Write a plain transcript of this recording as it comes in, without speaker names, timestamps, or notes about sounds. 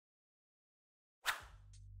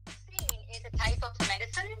is a type of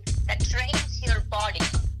medicine that trains your body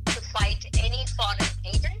to fight any foreign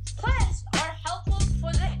agents. Plants are helpful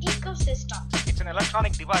for the ecosystem. It's an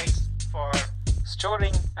electronic device for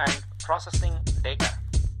storing and processing data.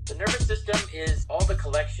 The nervous system is all the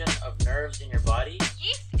collection of nerves in your body.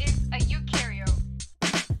 Yeast is a eukaryote.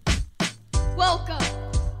 Welcome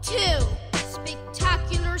to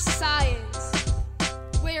Spectacular Science,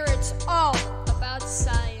 where it's all about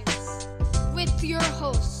science, with your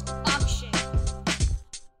host, Akshay.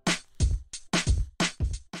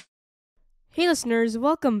 Hey listeners,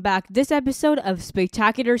 welcome back to this episode of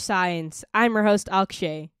Spectacular Science. I'm your host,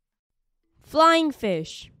 Akshay. Flying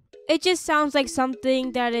fish. It just sounds like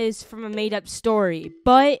something that is from a made-up story,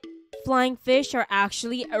 but flying fish are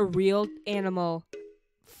actually a real animal.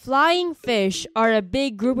 Flying fish are a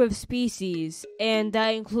big group of species, and that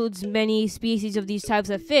includes many species of these types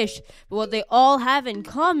of fish, but what they all have in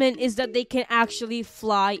common is that they can actually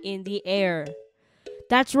fly in the air.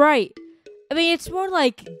 That's right. I mean, it's more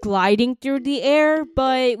like gliding through the air,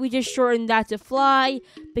 but we just shortened that to fly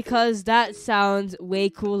because that sounds way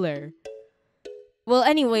cooler. Well,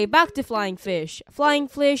 anyway, back to flying fish. Flying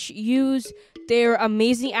fish use their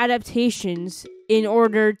amazing adaptations in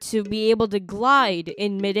order to be able to glide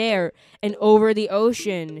in midair and over the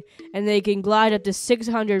ocean. And they can glide up to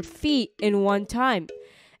 600 feet in one time.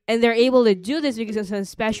 And they're able to do this because of some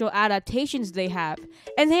special adaptations they have.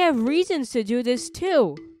 And they have reasons to do this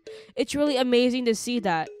too. It's really amazing to see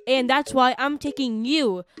that. And that's why I'm taking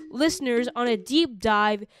you, listeners, on a deep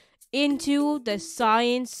dive into the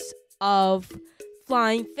science of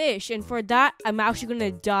flying fish. And for that, I'm actually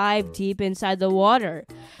going to dive deep inside the water.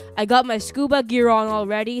 I got my scuba gear on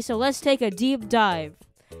already, so let's take a deep dive.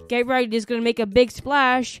 Get ready, this is going to make a big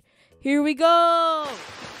splash. Here we go!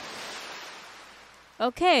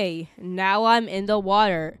 Okay, now I'm in the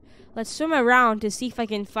water. Let's swim around to see if I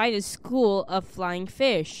can find a school of flying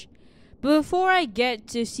fish. But before I get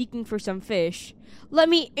to seeking for some fish, let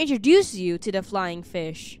me introduce you to the flying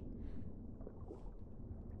fish.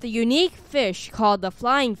 The unique fish called the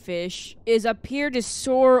flying fish appear to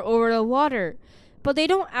soar over the water, but they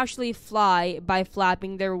don't actually fly by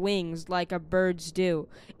flapping their wings like birds do.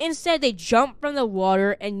 Instead, they jump from the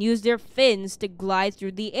water and use their fins to glide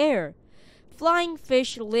through the air. Flying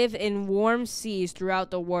fish live in warm seas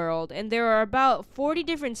throughout the world, and there are about 40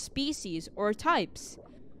 different species or types.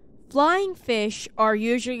 Flying fish are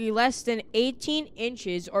usually less than 18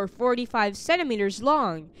 inches or 45 centimeters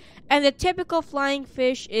long, and the typical flying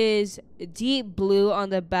fish is deep blue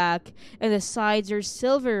on the back and the sides are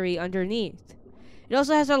silvery underneath. It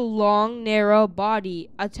also has a long, narrow body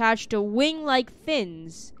attached to wing-like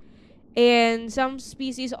fins, and some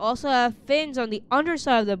species also have fins on the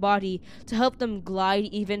underside of the body to help them glide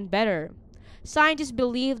even better. Scientists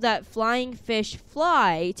believe that flying fish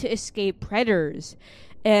fly to escape predators.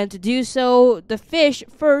 And to do so, the fish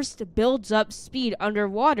first builds up speed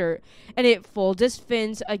underwater, and it folds its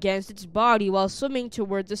fins against its body while swimming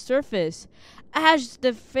toward the surface. As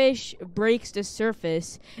the fish breaks the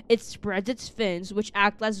surface, it spreads its fins, which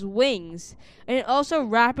act as wings, and it also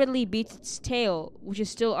rapidly beats its tail, which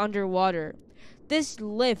is still underwater. This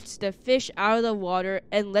lifts the fish out of the water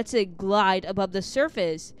and lets it glide above the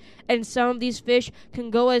surface, and some of these fish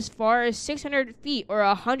can go as far as 600 feet or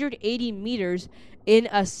 180 meters in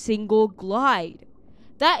a single glide.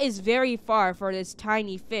 That is very far for this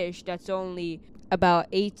tiny fish that's only about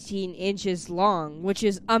 18 inches long, which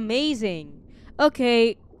is amazing.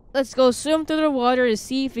 Okay, let's go swim through the water to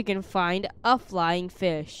see if we can find a flying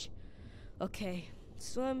fish. Okay,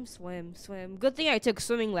 swim, swim, swim. Good thing I took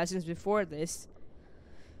swimming lessons before this.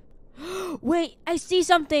 Wait, I see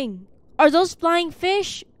something. Are those flying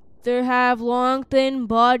fish? They have long, thin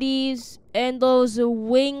bodies and those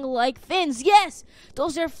wing-like fins. Yes,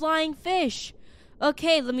 those are flying fish.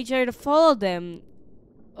 Okay, let me try to follow them.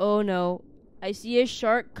 Oh no, I see a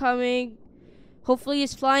shark coming. Hopefully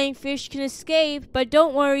this flying fish can escape, but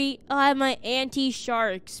don't worry, I'll have my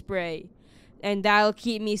anti-shark spray. And that'll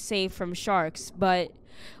keep me safe from sharks. But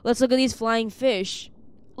let's look at these flying fish.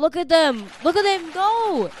 Look at them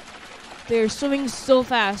go. They're swimming so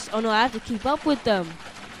fast. Oh no, I have to keep up with them.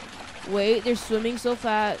 Wait, they're swimming so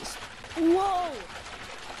fast. Whoa!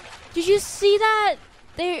 Did you see that?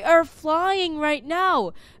 They are flying right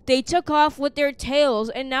now. They took off with their tails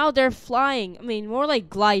and now they're flying. I mean, more like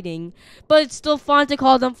gliding, but it's still fun to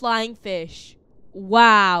call them flying fish.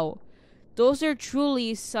 Wow. Those are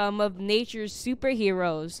truly some of nature's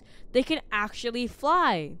superheroes. They can actually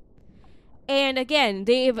fly. And again,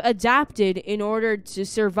 they've adapted in order to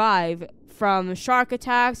survive from shark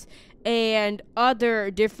attacks and other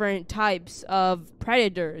different types of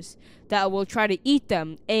predators that will try to eat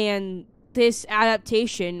them. And this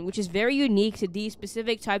adaptation, which is very unique to these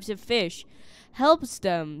specific types of fish, helps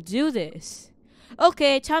them do this.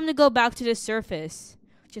 Okay, time to go back to the surface.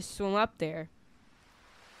 Just swim up there.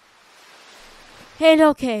 And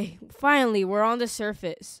okay, finally, we're on the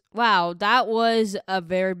surface. Wow, that was a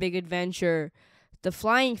very big adventure. The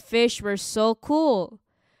flying fish were so cool.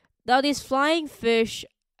 Now, these flying fish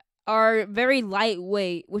are very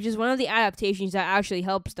lightweight, which is one of the adaptations that actually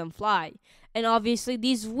helps them fly. And obviously,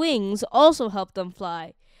 these wings also help them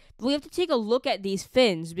fly. But we have to take a look at these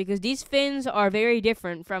fins, because these fins are very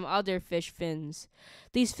different from other fish fins.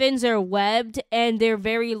 These fins are webbed, and they're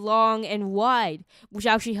very long and wide, which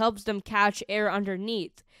actually helps them catch air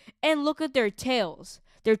underneath. And look at their tails.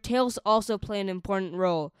 Their tails also play an important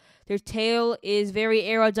role. Their tail is very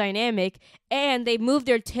aerodynamic, and they move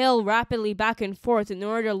their tail rapidly back and forth in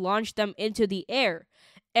order to launch them into the air.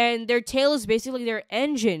 And their tail is basically their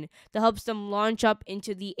engine that helps them launch up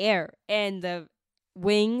into the air. And the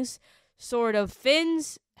wings, sort of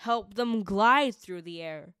fins, help them glide through the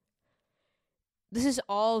air. This is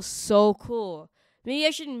all so cool. Maybe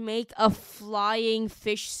I should make a flying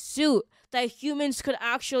fish suit that humans could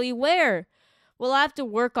actually wear. Well, I have to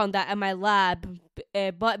work on that at my lab.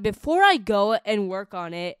 But before I go and work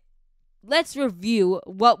on it, let's review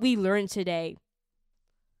what we learned today.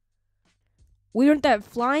 We learned that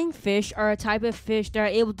flying fish are a type of fish that are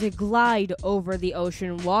able to glide over the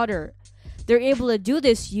ocean water. They're able to do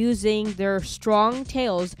this using their strong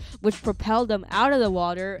tails, which propel them out of the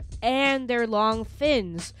water, and their long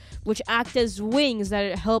fins, which act as wings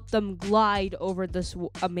that help them glide over this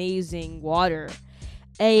amazing water.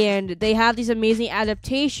 And they have these amazing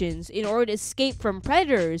adaptations in order to escape from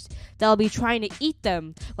predators that'll be trying to eat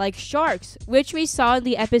them, like sharks, which we saw in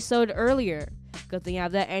the episode earlier. Good thing I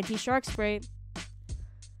have that anti-shark spray.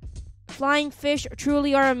 Flying fish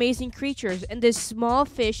truly are amazing creatures, and this small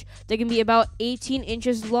fish that can be about 18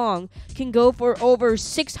 inches long can go for over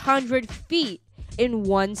 600 feet in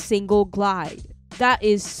one single glide. That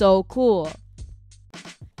is so cool.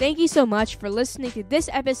 Thank you so much for listening to this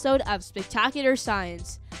episode of Spectacular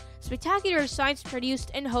Science. Spectacular Science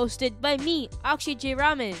produced and hosted by me, Akshay J.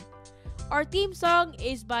 Raman. Our theme song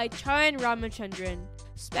is by Charan Ramachandran.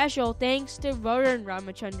 Special thanks to Varun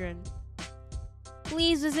Ramachandran.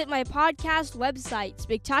 Please visit my podcast website,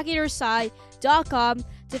 spectacularsci.com,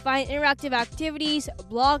 to find interactive activities,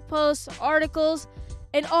 blog posts, articles,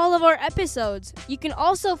 and all of our episodes. You can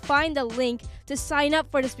also find the link to sign up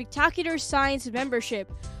for the Spectacular Science membership,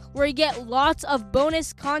 where you get lots of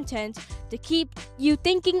bonus content to keep you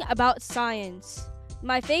thinking about science.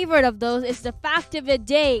 My favorite of those is the fact of the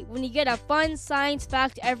day, when you get a fun science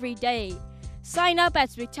fact every day. Sign up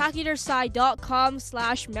at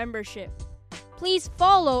spectacularsci.com/membership. Please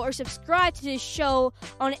follow or subscribe to this show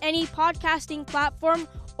on any podcasting platform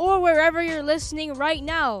or wherever you're listening right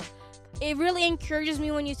now. It really encourages me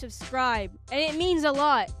when you subscribe, and it means a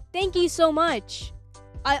lot. Thank you so much.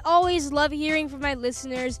 I always love hearing from my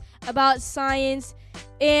listeners about science,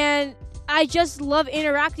 and I just love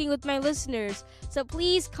interacting with my listeners. So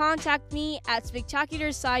please contact me at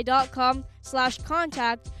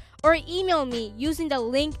spectacularsci.com/contact or email me using the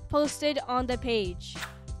link posted on the page.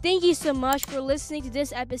 Thank you so much for listening to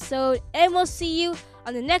this episode, and we'll see you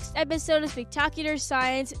on the next episode of Spectacular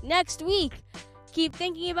Science next week. Keep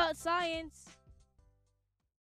thinking about science.